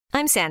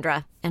I'm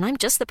Sandra, and I'm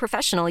just the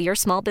professional your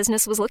small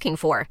business was looking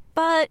for.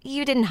 But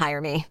you didn't hire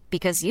me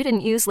because you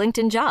didn't use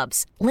LinkedIn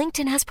Jobs.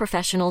 LinkedIn has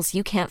professionals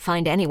you can't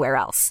find anywhere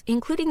else,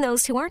 including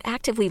those who aren't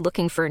actively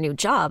looking for a new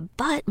job,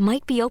 but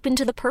might be open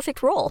to the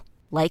perfect role,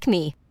 like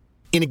me.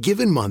 In a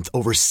given month,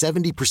 over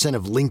 70%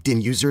 of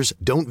LinkedIn users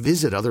don't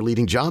visit other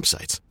leading job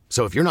sites.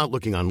 So if you're not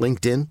looking on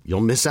LinkedIn,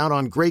 you'll miss out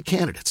on great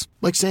candidates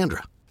like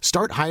Sandra.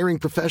 Start hiring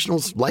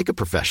professionals like a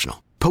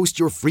professional. Post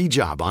your free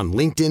job on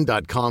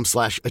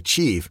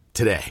linkedin.com/achieve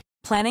today.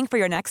 Planning for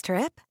your next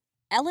trip?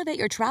 Elevate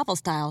your travel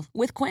style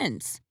with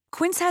Quince.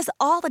 Quince has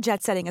all the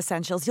jet-setting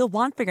essentials you'll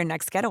want for your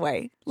next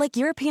getaway, like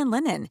European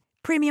linen,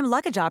 premium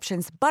luggage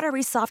options,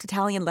 buttery soft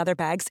Italian leather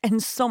bags,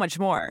 and so much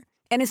more.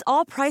 And is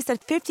all priced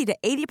at 50 to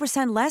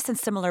 80% less than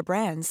similar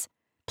brands.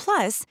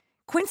 Plus,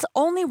 Quince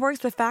only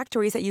works with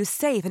factories that use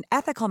safe and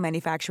ethical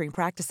manufacturing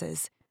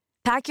practices.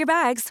 Pack your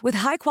bags with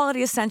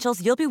high-quality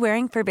essentials you'll be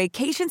wearing for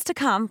vacations to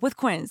come with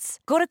Quince.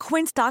 Go to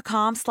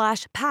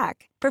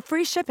quince.com/pack for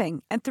free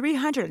shipping and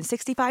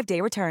 365-day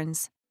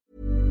returns.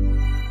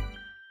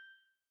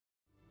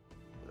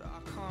 I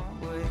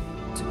can't wait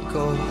to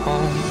go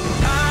home.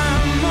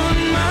 I'm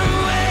on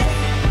my way.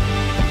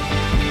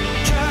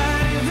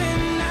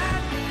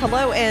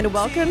 Hello and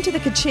welcome to the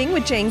Ka-Ching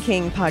with Jane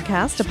King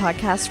podcast, a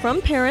podcast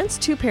from parents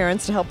to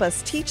parents to help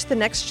us teach the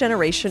next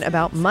generation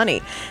about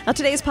money. Now,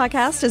 today's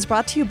podcast is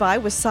brought to you by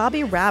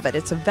Wasabi Rabbit.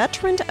 It's a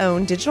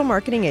veteran-owned digital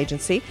marketing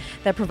agency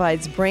that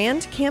provides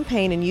brand,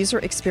 campaign, and user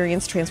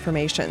experience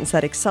transformations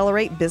that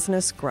accelerate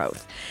business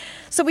growth.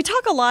 So we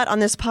talk a lot on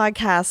this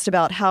podcast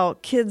about how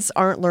kids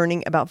aren't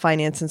learning about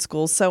finance in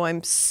school. So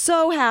I'm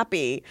so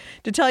happy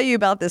to tell you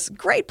about this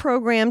great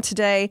program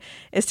today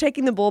is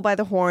taking the bull by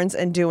the horns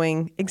and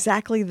doing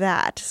exactly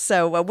that.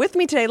 So with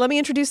me today, let me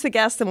introduce the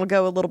guests and we'll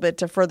go a little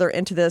bit further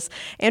into this.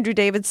 Andrew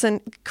Davidson,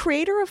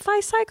 creator of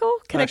FiCycle.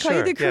 Can I call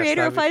you the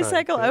creator of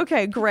FiCycle? Yeah.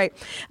 Okay, great.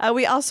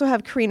 We also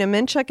have Karina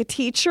Minchuk, a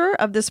teacher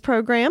of this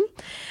program,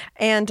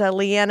 and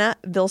Leanna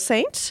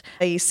Vilsaint,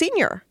 a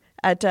senior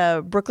at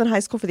Brooklyn High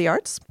School for the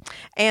Arts,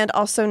 and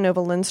also Nova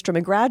Lindstrom,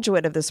 a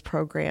graduate of this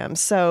program.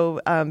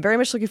 So very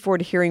much looking forward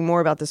to hearing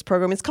more about this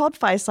program. It's called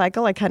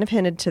FiCycle. I kind of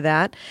hinted to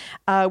that.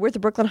 We're at the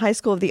Brooklyn High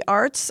School of the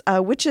Arts,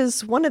 which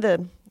is one of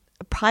the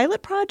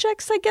pilot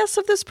projects, I guess,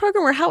 of this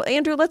program. Or how,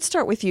 Andrew, let's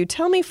start with you.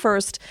 Tell me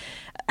first,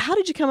 how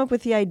did you come up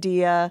with the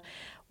idea?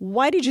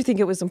 Why did you think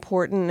it was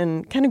important?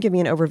 And kind of give me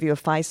an overview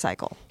of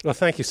FiCycle. Well,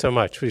 thank you so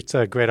much. It's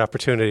a great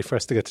opportunity for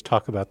us to get to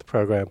talk about the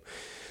program.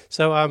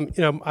 So,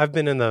 I've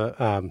been in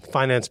the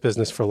finance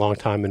business for a long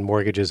time in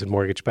mortgages and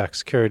mortgage-backed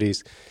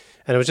securities,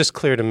 and it was just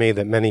clear to me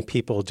that many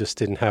people just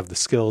didn't have the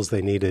skills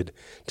they needed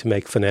to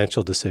make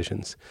financial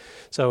decisions.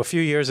 So a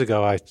few years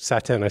ago, I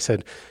sat down and I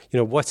said,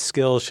 what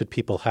skills should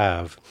people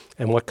have,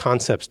 and what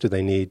concepts do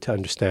they need to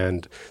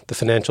understand the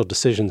financial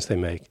decisions they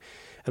make?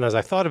 And as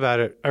I thought about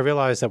it, I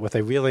realized that what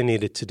they really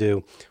needed to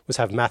do was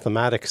have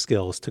mathematics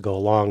skills to go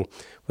along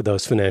with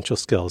those financial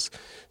skills.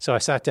 So I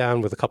sat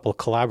down with a couple of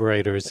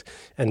collaborators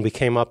and we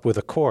came up with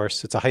a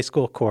course. It's a high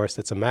school course.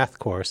 It's a math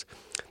course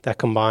that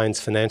combines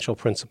financial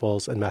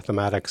principles and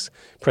mathematics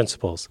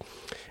principles.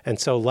 And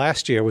so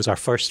last year was our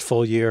first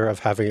full year of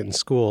having it in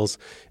schools,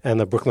 and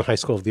the Brooklyn High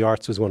School of the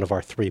Arts was one of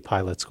our 3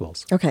 pilot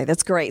schools. Okay,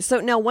 that's great.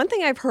 So now one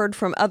thing I've heard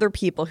from other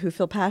people who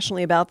feel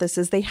passionately about this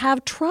is they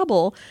have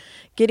trouble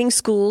getting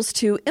schools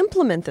to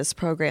implement this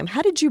program.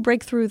 How did you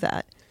break through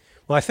that?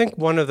 Well, I think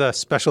one of the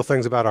special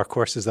things about our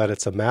course is that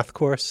it's a math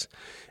course,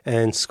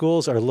 and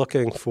schools are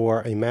looking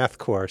for a math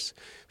course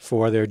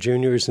for their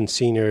juniors and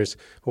seniors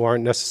who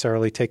aren't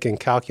necessarily taking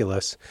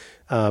calculus,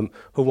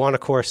 who want a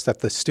course that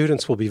the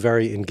students will be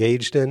very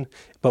engaged in,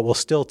 but will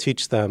still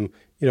teach them,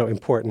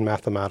 important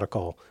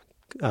mathematical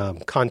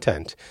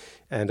content.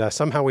 And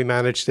somehow we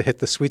managed to hit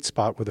the sweet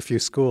spot with a few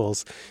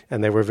schools,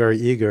 and they were very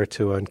eager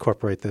to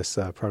incorporate this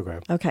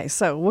program. Okay,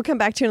 so we'll come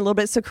back to you in a little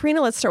bit. So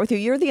Karina, let's start with you.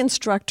 You're the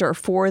instructor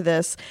for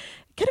this.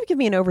 Kind of give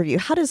me an overview.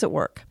 How does it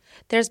work?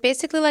 There's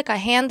basically like a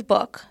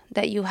handbook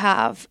that you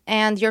have,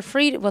 and you're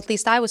free, well, at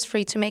least I was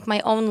free to make my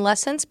own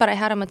lessons, but I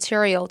had a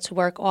material to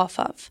work off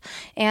of.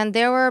 And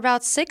there were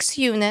about 6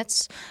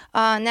 units.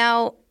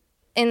 Now,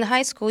 in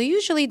high school, you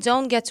usually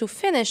don't get to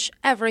finish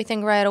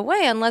everything right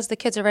away unless the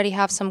kids already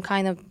have some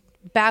kind of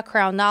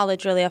background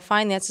knowledge really of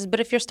finances. But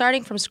if you're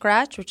starting from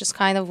scratch, which is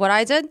kind of what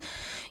I did,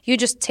 you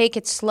just take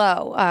it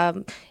slow.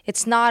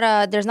 There's not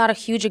a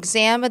huge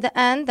exam at the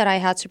end that I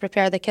had to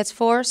prepare the kids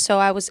for, so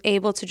I was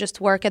able to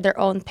just work at their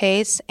own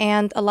pace.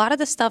 And a lot of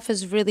the stuff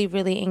is really,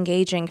 really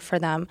engaging for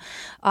them.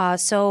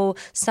 So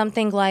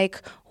something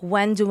like,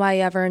 when do I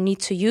ever need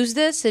to use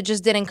this? It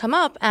just didn't come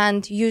up,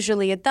 and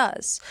usually it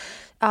does.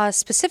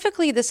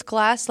 Specifically, this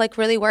class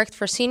really worked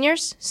for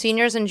seniors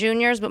and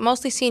juniors, but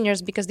mostly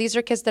seniors, because these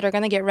are kids that are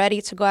going to get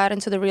ready to go out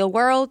into the real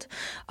world,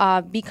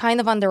 be kind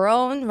of on their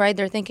own, right?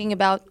 They're thinking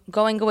about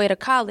going away to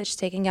college,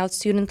 taking out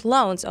student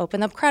loans,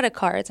 open up credit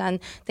cards,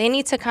 and they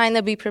need to kind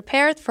of be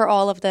prepared for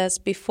all of this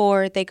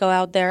before they go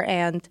out there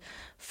and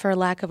for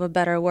lack of a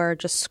better word,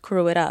 just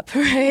screw it up,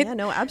 right? Yeah,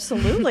 no,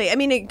 absolutely. I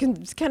mean, it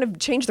can kind of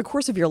change the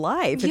course of your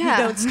life if you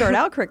don't start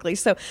out correctly.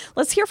 So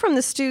let's hear from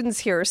the students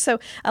here. So,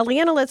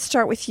 Leanna, let's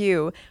start with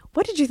you.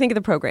 What did you think of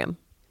the program?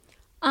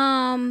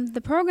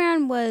 The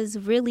program was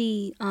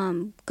really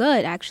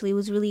good, actually. It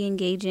was really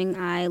engaging.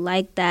 I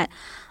liked that,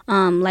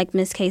 like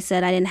Ms. K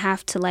said, I didn't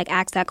have to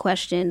ask that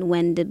question,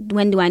 when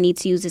do I need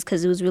to use this?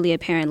 Because it was really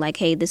apparent,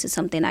 hey, this is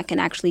something I can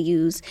actually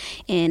use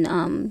in,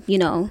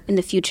 in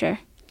the future,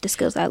 the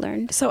skills I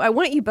learned. So I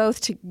want you both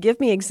to give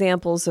me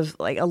examples of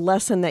a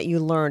lesson that you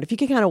learned. If you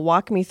could kind of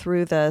walk me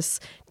through this.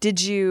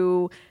 Did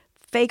you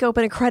fake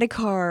open a credit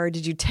card?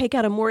 Did you take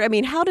out a mortgage? I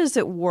mean, how does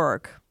it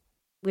work?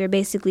 We were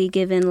basically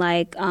given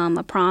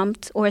a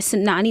prompt, or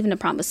not even a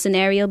prompt, a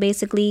scenario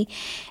basically.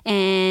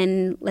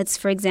 And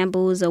for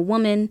example, it was a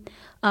woman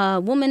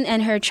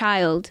and her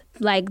child.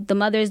 The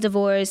mother's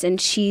divorced and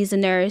she's a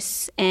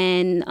nurse,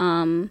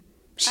 and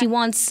she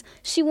wants.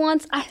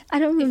 I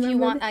don't remember. If you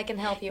want, I can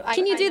help you.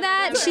 Can you do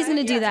that? She's going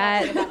to do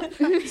that.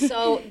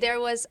 So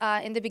there was,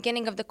 in the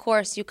beginning of the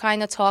course, you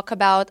kind of talk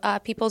about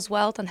people's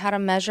wealth and how to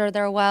measure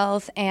their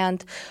wealth,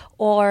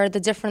 or the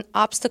different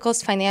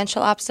obstacles,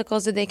 financial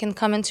obstacles that they can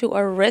come into,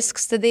 or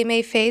risks that they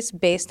may face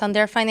based on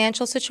their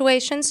financial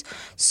situations.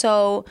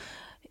 So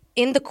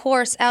in the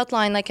course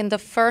outline, in the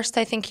first,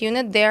 I think,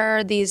 unit, there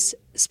are these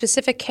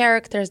specific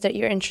characters that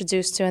you're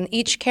introduced to, and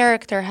each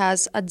character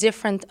has a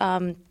different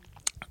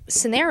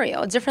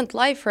scenario, a different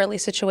life really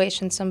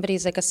situation.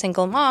 Somebody's a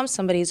single mom,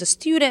 somebody's a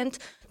student.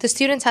 The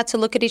students had to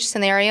look at each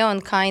scenario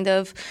and kind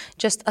of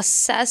just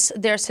assess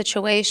their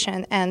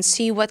situation and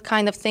see what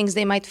kind of things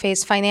they might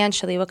face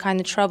financially, what kind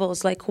of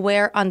troubles,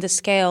 where on the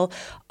scale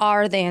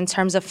are they in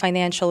terms of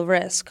financial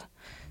risk.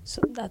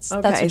 So that's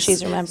what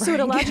she's remembering. So it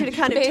allowed you to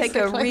kind of take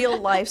a real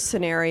life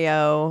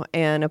scenario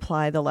and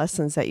apply the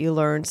lessons that you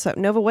learned. So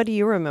Nova, what do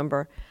you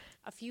remember?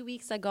 A few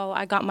weeks ago,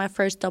 I got my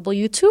first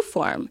W-2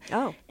 form.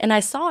 Oh. And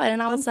I saw it,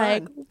 and I was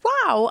like,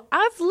 wow,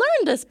 I've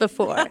learned this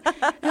before.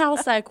 And I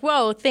was like,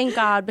 whoa, thank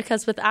God,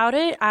 because without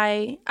it,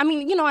 I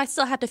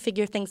still had to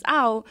figure things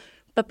out.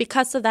 But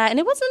because of that, and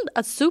it wasn't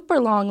a super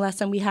long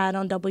lesson we had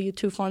on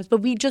W-2 forms, but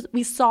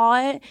we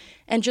saw it,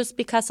 and just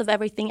because of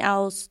everything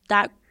else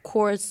that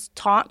course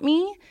taught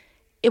me,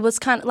 it was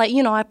kind of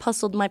I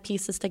puzzled my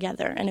pieces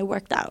together and it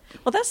worked out.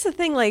 Well, that's the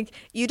thing.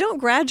 You don't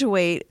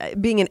graduate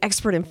being an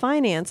expert in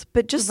finance,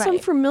 but just some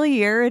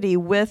familiarity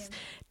with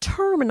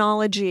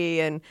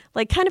terminology and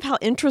kind of how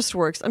interest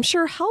works, I'm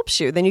sure helps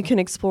you. Then you can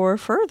explore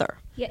further.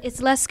 Yeah,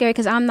 it's less scary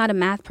because I'm not a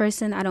math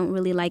person. I don't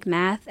really like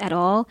math at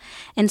all.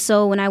 And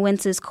so when I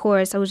went to this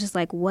course, I was just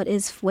what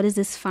is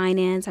this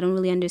finance? I don't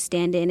really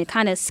understand it. And it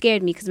kind of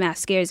scared me because math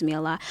scares me a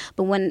lot.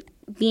 But when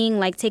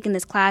taking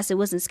this class, it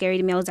wasn't scary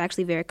to me. I was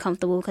actually very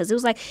comfortable because it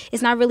was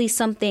it's not really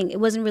something, it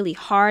wasn't really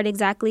hard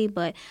exactly,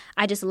 but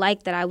I just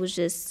liked that I was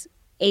just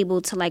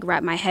able to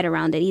wrap my head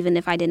around it, even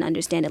if I didn't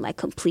understand it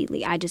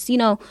completely. I just,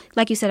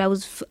 like you said, I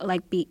was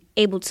be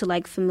able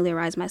to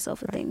familiarize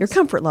myself with things. Your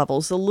comfort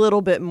level's a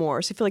little bit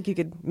more. So you feel like you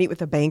could meet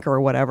with a banker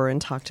or whatever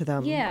and talk to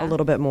them a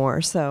little bit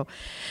more. So,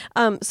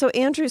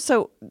 Andrew,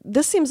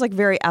 this seems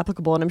very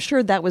applicable, and I'm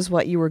sure that was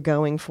what you were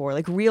going for,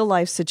 real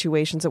life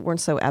situations that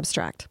weren't so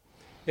abstract.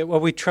 Yeah,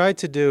 what we tried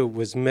to do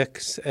was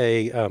mix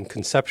a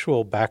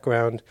conceptual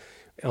background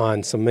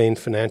on some main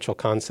financial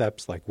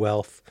concepts like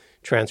wealth,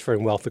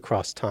 transferring wealth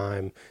across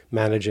time,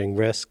 managing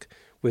risk,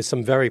 with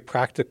some very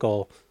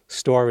practical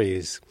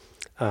stories.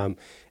 And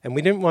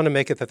we didn't want to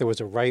make it that there was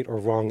a right or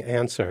wrong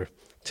answer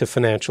to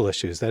financial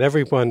issues, that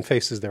everyone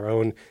faces their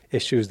own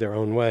issues their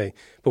own way,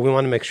 but we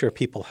want to make sure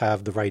people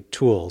have the right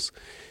tools.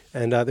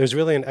 And there's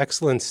really an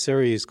excellent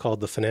series called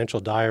The Financial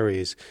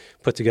Diaries,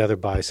 put together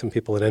by some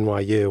people at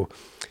NYU,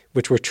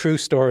 which were true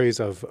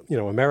stories of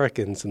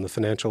Americans and the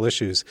financial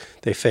issues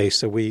they face.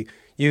 So we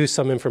use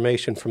some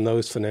information from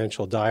those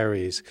financial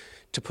diaries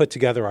to put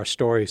together our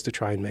stories to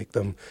try and make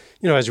them,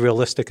 as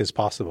realistic as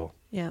possible.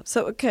 Yeah.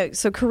 So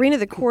Karina,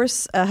 the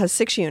course has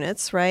 6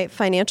 units, right?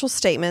 Financial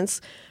statements,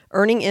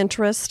 earning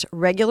interest,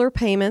 regular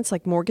payments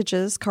like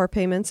mortgages, car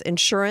payments,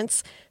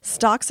 insurance,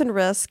 stocks and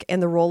risk,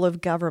 and the role of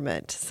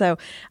government. So,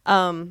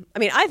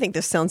 I think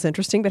this sounds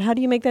interesting, but how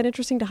do you make that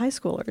interesting to high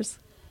schoolers?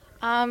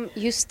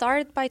 You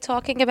start by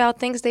talking about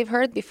things they've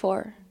heard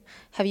before.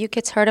 Have you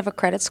kids heard of a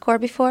credit score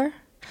before?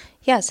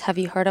 Yes. Have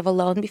you heard of a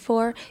loan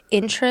before?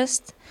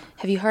 Interest?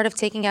 Have you heard of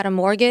taking out a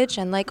mortgage?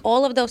 And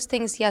all of those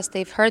things, yes,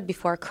 they've heard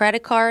before.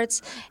 Credit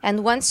cards.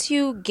 And once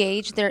you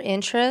gauge their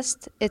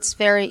interest, it's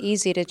very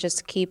easy to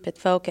just keep it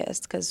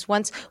focused. Because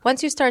once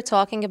you start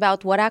talking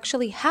about what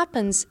actually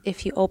happens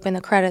if you open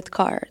a credit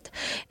card,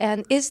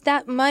 and is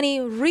that money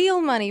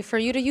real money for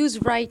you to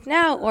use right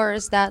now, or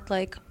is that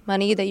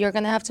money that you're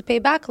going to have to pay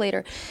back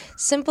later?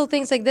 Simple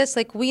things like this,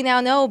 we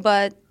now know,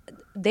 but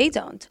they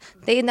don't.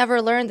 They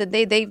never learned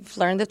it. They've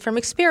learned it from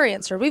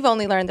experience, or we've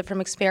only learned it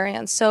from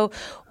experience. So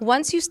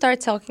once you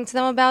start talking to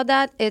them about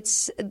that,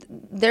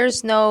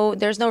 there's no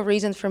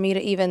reason for me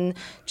to even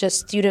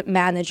just student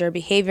manage or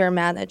behavior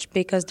manage,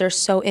 because they're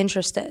so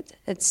interested.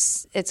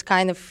 It's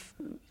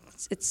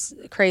it's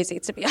crazy,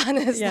 to be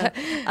honest. Yeah.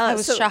 I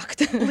was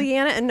shocked.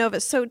 Leanna and Nova,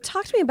 so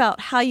talk to me about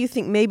how you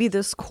think maybe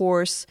this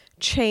course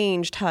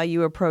changed how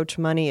you approach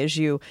money as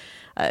you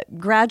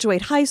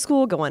graduate high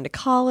school, go on to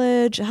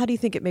college. How do you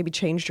think it maybe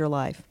changed your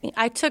life?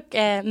 I took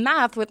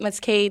math with Ms.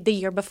 K the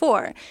year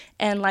before.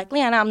 And like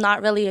Leanna, I'm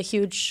not really a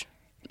huge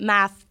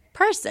math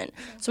person.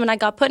 So when I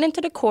got put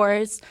into the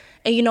course,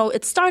 and,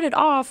 it started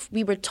off,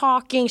 we were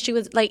talking. She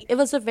was like, it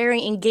was a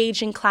very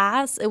engaging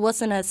class. It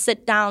wasn't a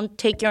sit down,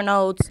 take your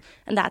notes,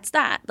 and that's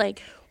that.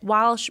 Like,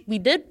 while we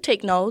did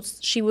take notes,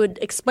 she would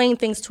explain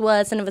things to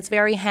us, and it was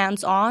very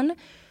hands-on.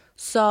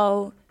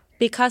 So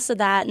because of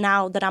that,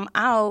 now that I'm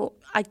out,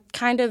 I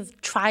kind of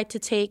try to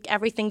take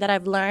everything that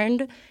I've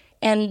learned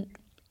and,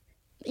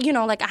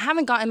 I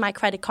haven't gotten my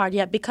credit card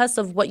yet because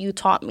of what you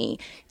taught me.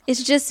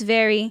 It's just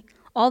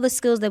all the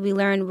skills that we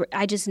learned,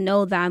 I just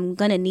know that I'm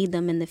going to need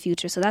them in the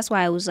future. So that's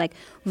why it was like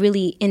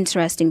really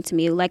interesting to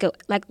me. Like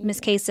Ms.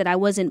 K said, I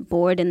wasn't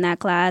bored in that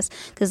class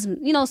because,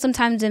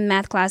 sometimes in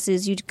math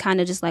classes, you kind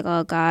of just like,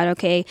 oh, God,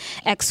 okay,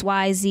 X,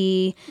 Y,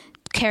 Z,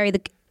 carry the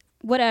X.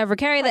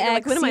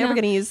 Like, when am I ever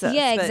going to use this?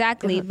 Yeah,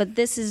 exactly. But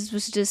this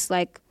was just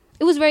like,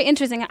 it was very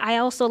interesting. I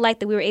also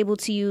liked that we were able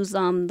to use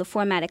the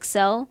format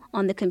Excel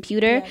on the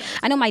computer. Yeah,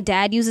 I know my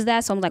dad uses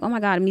that, so I'm like, oh my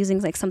God, I'm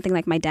using like something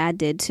like my dad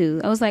did too.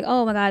 I was like,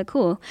 oh my God,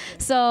 cool.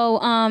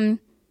 So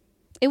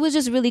it was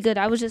just really good.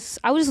 I was just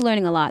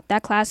learning a lot.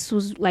 That class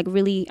was like I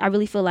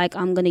really feel like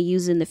I'm going to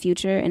use it in the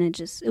future, and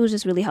it was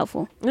just really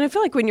helpful. And I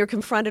feel like when you're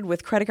confronted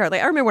with credit card,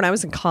 like I remember when I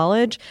was in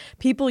college,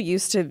 people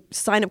used to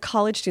sign up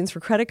college students for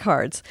credit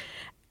cards.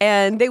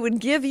 And they would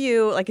give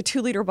you like a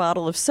 2-liter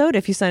bottle of soda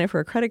if you sign up for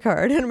a credit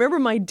card. And I remember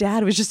my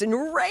dad was just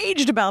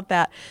enraged about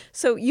that.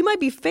 So you might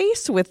be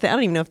faced with that. I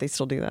don't even know if they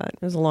still do that.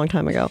 It was a long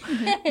time ago.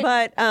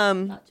 But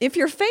if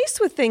you're faced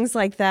with things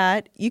like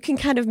that, you can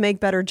kind of make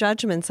better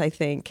judgments, I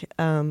think,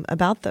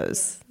 about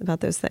those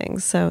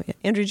things. So,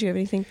 Andrew, do you have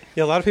anything?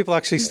 Yeah, a lot of people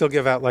actually still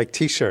give out like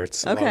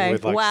T-shirts along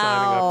with like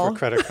signing up for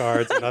credit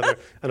cards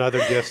and other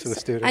gifts for the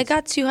students. I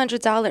got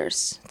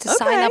 $200 to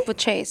sign up with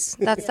Chase.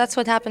 That's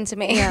what happened to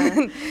me.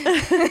 Yeah.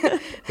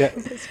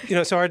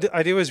 Yeah, so our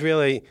idea was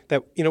really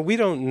that, we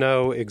don't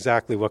know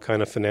exactly what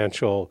kind of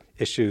financial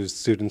issues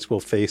students will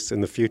face in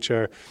the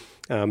future.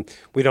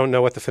 We don't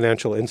know what the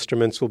financial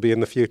instruments will be in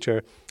the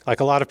future.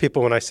 Like a lot of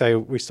people, when I say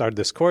we started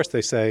this course,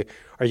 they say,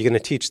 are you going to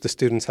teach the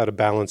students how to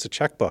balance a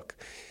checkbook?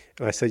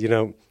 And I said,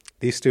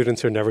 these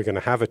students are never going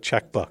to have a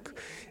checkbook.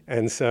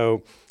 And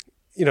so,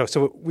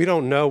 so we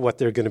don't know what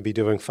they're going to be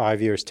doing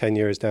 5 years, 10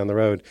 years down the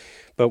road.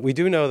 But we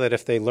do know that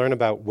if they learn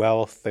about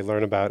wealth, they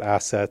learn about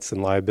assets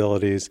and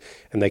liabilities,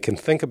 and they can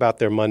think about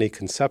their money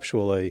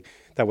conceptually,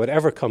 that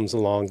whatever comes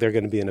along, they're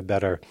going to be in a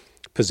better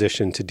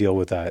position to deal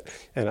with that.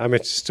 And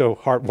it's just so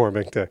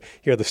heartwarming to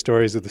hear the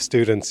stories of the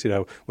students,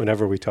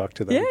 whenever we talk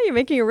to them. Yeah, you're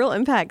making a real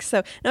impact.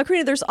 So now,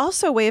 Karina, there's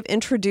also a way of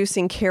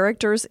introducing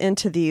characters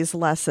into these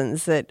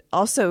lessons that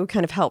also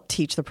kind of help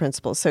teach the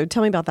principles. So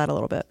tell me about that a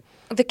little bit.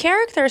 The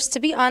characters, to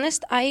be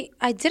honest, I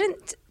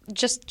didn't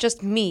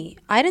just me.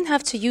 I didn't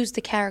have to use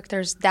the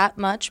characters that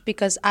much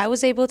because I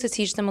was able to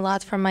teach them a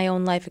lot from my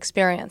own life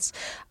experience.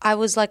 I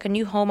was like a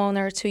new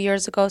homeowner 2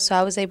 years ago, so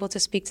I was able to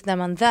speak to them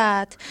on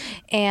that.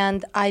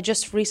 And I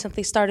just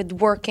recently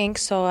started working,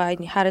 so I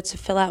had to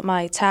fill out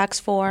my tax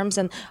forms,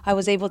 and I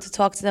was able to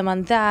talk to them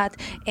on that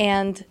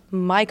and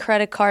my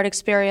credit card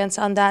experience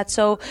on that.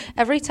 So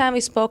every time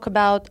we spoke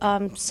about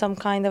some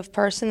kind of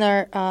person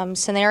or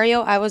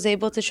scenario, I was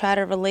able to try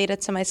to relate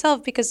it to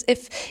myself, because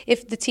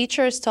if the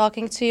teacher is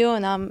talking to you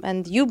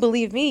and you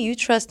believe me, you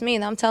trust me,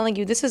 and I'm telling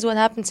you this is what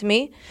happened to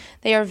me,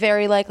 they are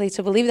very likely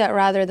to believe that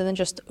rather than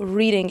just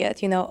reading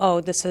it.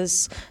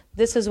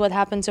 This is what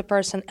happened to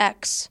person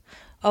X.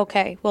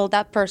 Okay, well,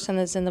 that person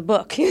is in the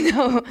book,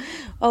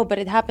 Oh, but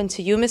it happened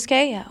to you, Ms.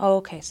 K? Yeah. Oh,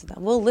 okay, so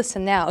we'll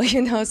listen now,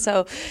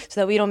 so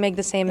that we don't make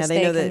the same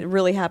mistake. Yeah, they know that it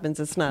really happens.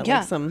 It's not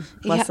like some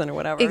lesson or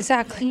whatever.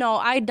 Exactly. No,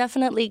 I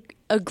definitely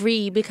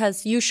agree,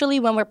 because usually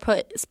when we're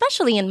put,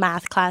 especially in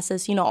math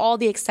classes, all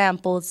the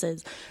examples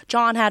is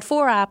John had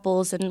 4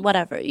 apples and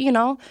whatever,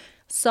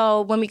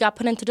 So when we got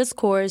put into this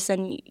course,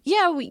 and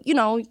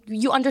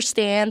you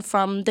understand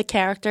from the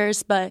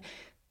characters, but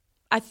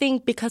I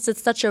think because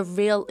it's such a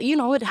real,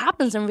 it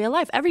happens in real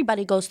life.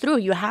 Everybody goes through.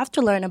 You have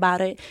to learn about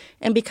it.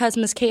 And because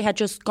Ms. K had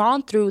just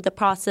gone through the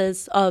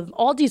process of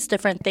all these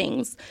different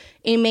things,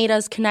 it made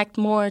us connect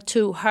more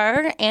to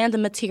her and the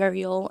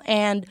material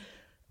and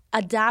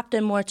adapt it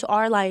more to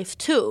our life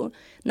too.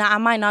 Now, I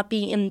might not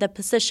be in the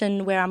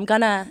position where I'm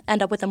going to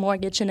end up with a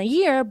mortgage in a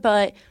year,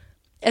 but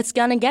it's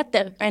going to get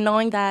there. And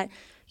knowing that,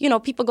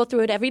 people go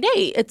through it every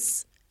day,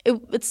 it's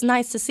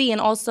nice to see. And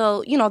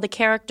also, the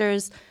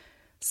characters,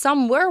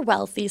 some were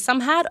wealthy, some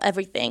had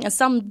everything, and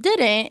some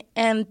didn't,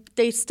 and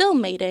they still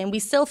made it. And we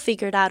still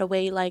figured out a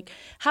way, like,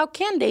 how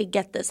can they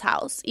get this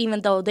house,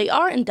 even though they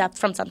are in debt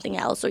from something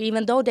else, or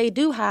even though they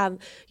do have,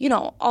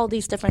 all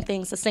these different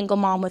things, a single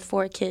mom with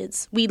 4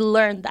 kids. We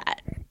learned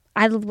that.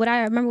 What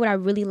I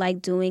really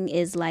like doing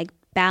is, like,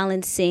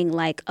 balancing,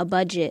 like, a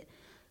budget.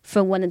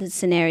 for one of the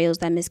scenarios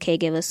that Ms. K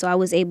gave us. So I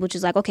was able to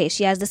just like, okay,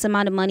 she has this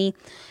amount of money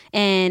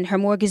and her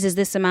mortgage is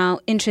this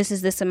amount, interest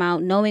is this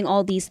amount, knowing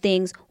all these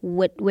things,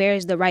 where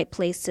is the right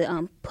place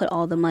to put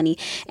all the money.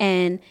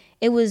 And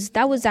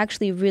that was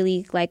actually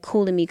really like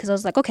cool to me because I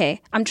was like,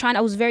 okay,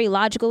 I was very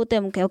logical with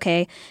them.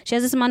 Okay, she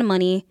has this amount of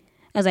money.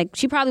 I was like,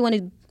 she probably want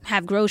to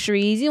have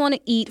groceries. You want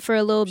to eat for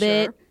a little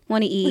bit,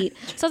 want to eat.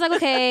 So I was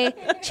like,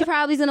 okay, she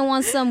probably is going to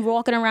want some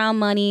walking around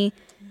money.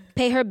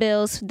 Pay her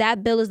bills.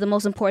 That bill is the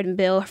most important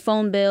bill. Her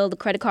phone bill, the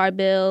credit card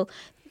bill.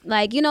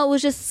 Like, it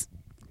was just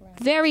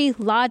very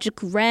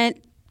logical.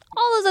 Rent,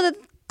 all those other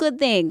good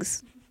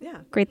things. Yeah.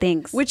 Great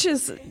things. Which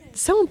is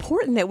so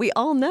important that we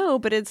all know,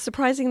 but it's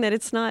surprising that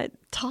it's not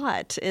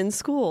taught in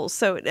schools.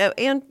 So,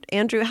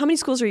 Andrew, how many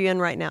schools are you in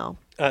right now?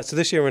 So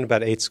this year we're in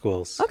about 8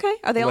 schools. Okay.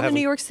 Are they all in the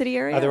New York City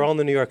area? They're all in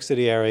the New York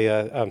City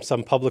area.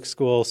 Some public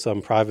schools,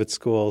 some private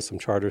schools, some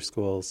charter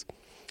schools.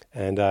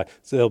 And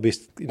so there'll be,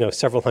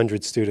 several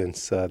hundred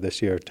students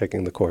this year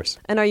taking the course.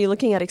 And are you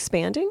looking at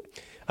expanding?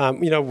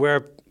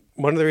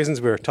 One of the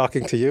reasons we're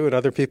talking to you and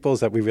other people is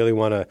that we really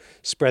want to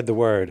spread the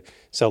word.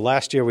 So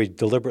last year we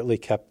deliberately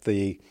kept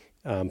the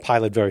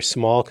pilot very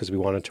small because we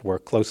wanted to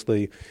work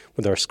closely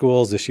with our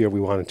schools. This year we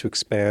wanted to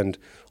expand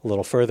a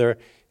little further.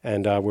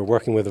 And we're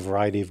working with a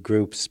variety of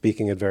groups,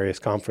 speaking at various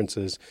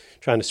conferences,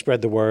 trying to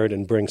spread the word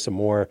and bring some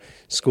more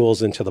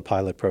schools into the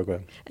pilot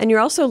program. And you're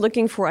also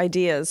looking for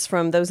ideas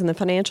from those in the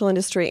financial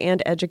industry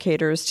and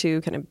educators to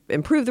kind of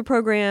improve the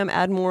program,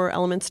 add more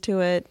elements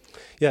to it.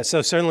 Yeah,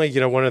 so certainly,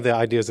 one of the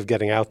ideas of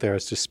getting out there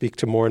is to speak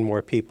to more and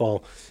more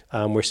people.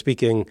 We're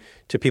speaking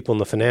to people in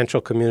the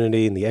financial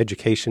community, in the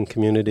education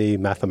community,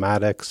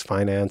 mathematics,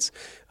 finance,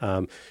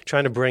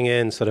 trying to bring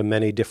in sort of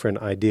many different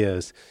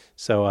ideas.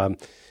 So,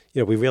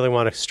 we really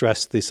want to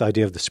stress this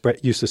idea of the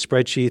use of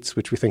spreadsheets,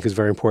 which we think is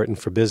very important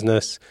for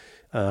business.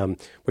 We're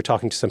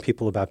talking to some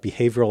people about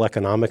behavioral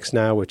economics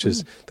now, which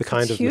is the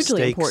kind of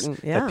mistakes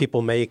that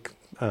people make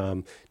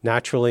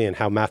naturally and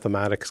how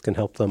mathematics can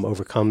help them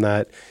overcome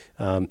that.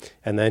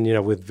 And then,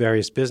 with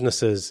various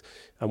businesses,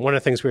 one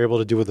of the things we're able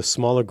to do with a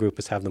smaller group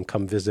is have them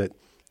come visit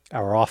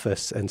our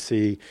office and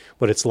see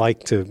what it's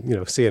like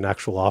to, see an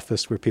actual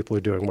office where people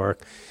are doing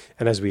work.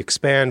 And as we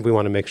expand, we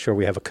want to make sure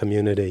we have a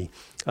community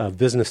of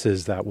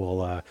businesses that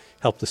will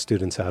help the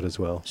students out as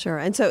well. Sure.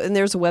 And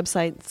there's a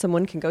website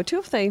someone can go to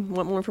if they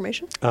want more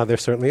information? There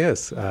certainly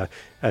is.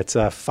 It's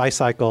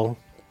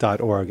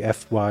FICYCLE.org,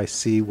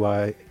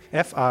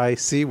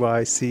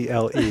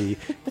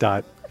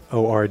 FICYCLE.org.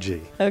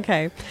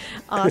 Okay.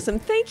 Awesome.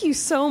 Thank you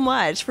so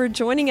much for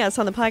joining us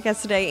on the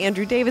podcast today.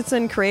 Andrew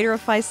Davidson, creator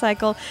of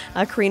FiCycle,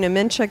 Karina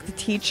Minchuk, the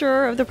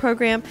teacher of the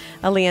program,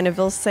 Leanna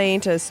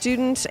Vilsaint, a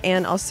student,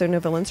 and also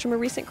Nova Lindstrom, a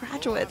recent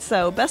graduate.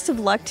 So best of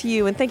luck to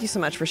you, and thank you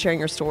so much for sharing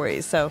your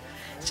stories. So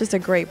it's just a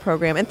great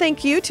program. And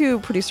thank you to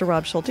producer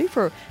Rob Schulte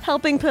for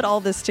helping put all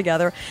this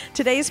together.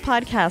 Today's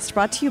podcast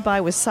brought to you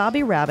by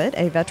Wasabi Rabbit,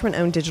 a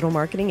veteran-owned digital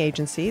marketing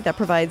agency that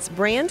provides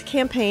brand,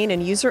 campaign,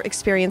 and user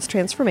experience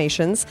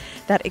transformations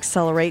that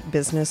accelerate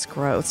business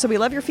growth. So we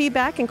love your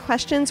feedback and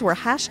questions. We're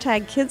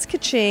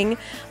 #KidsKaching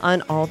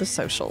on all the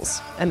socials.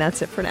 And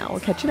that's it for now. We'll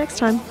catch you next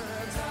time.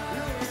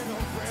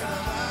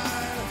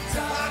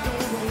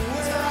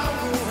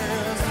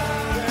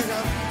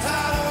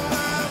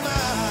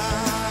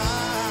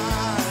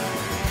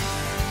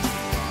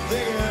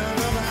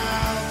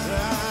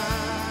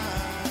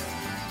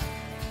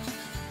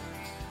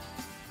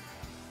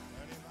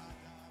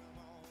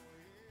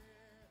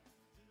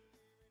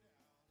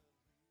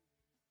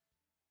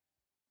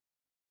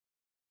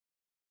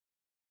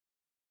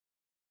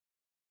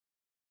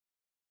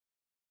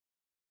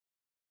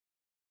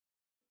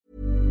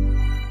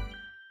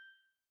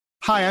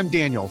 Hi, I'm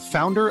Daniel,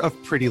 founder of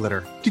Pretty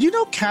Litter. Did you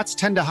know cats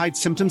tend to hide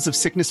symptoms of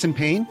sickness and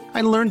pain? I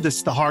learned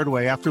this the hard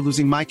way after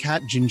losing my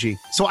cat, Gingy.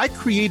 So I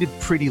created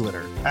Pretty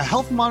Litter, a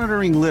health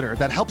monitoring litter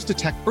that helps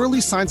detect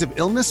early signs of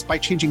illness by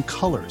changing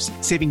colors,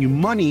 saving you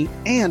money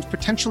and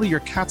potentially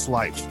your cat's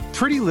life.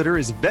 Pretty Litter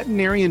is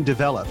veterinarian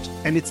developed,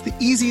 and it's the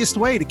easiest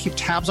way to keep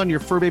tabs on your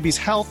fur baby's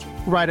health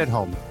right at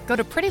home. Go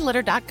to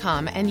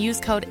prettylitter.com and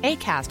use code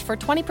ACAST for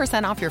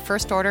 20% off your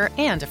first order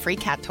and a free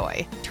cat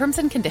toy. Terms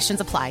and conditions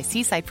apply.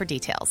 See site for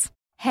details.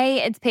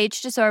 Hey, it's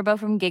Paige DeSorbo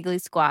from Giggly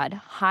Squad.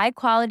 High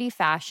quality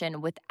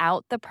fashion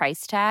without the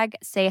price tag.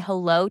 Say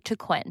hello to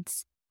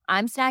Quince.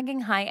 I'm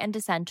snagging high-end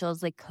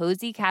essentials like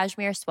cozy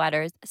cashmere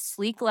sweaters,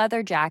 sleek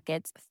leather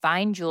jackets,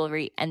 fine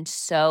jewelry, and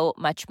so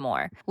much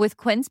more. With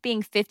Quince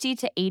being 50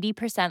 to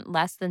 80%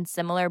 less than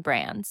similar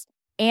brands.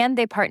 And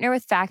they partner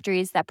with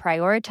factories that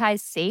prioritize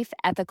safe,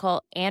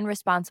 ethical, and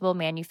responsible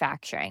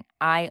manufacturing.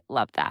 I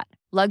love that.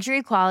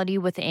 Luxury quality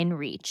within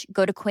reach.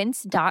 Go to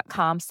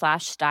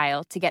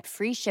quince.com/style to get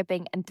free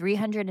shipping and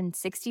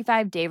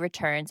 365-day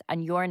returns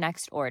on your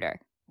next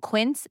order.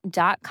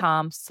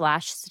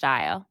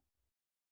 Quince.com/style.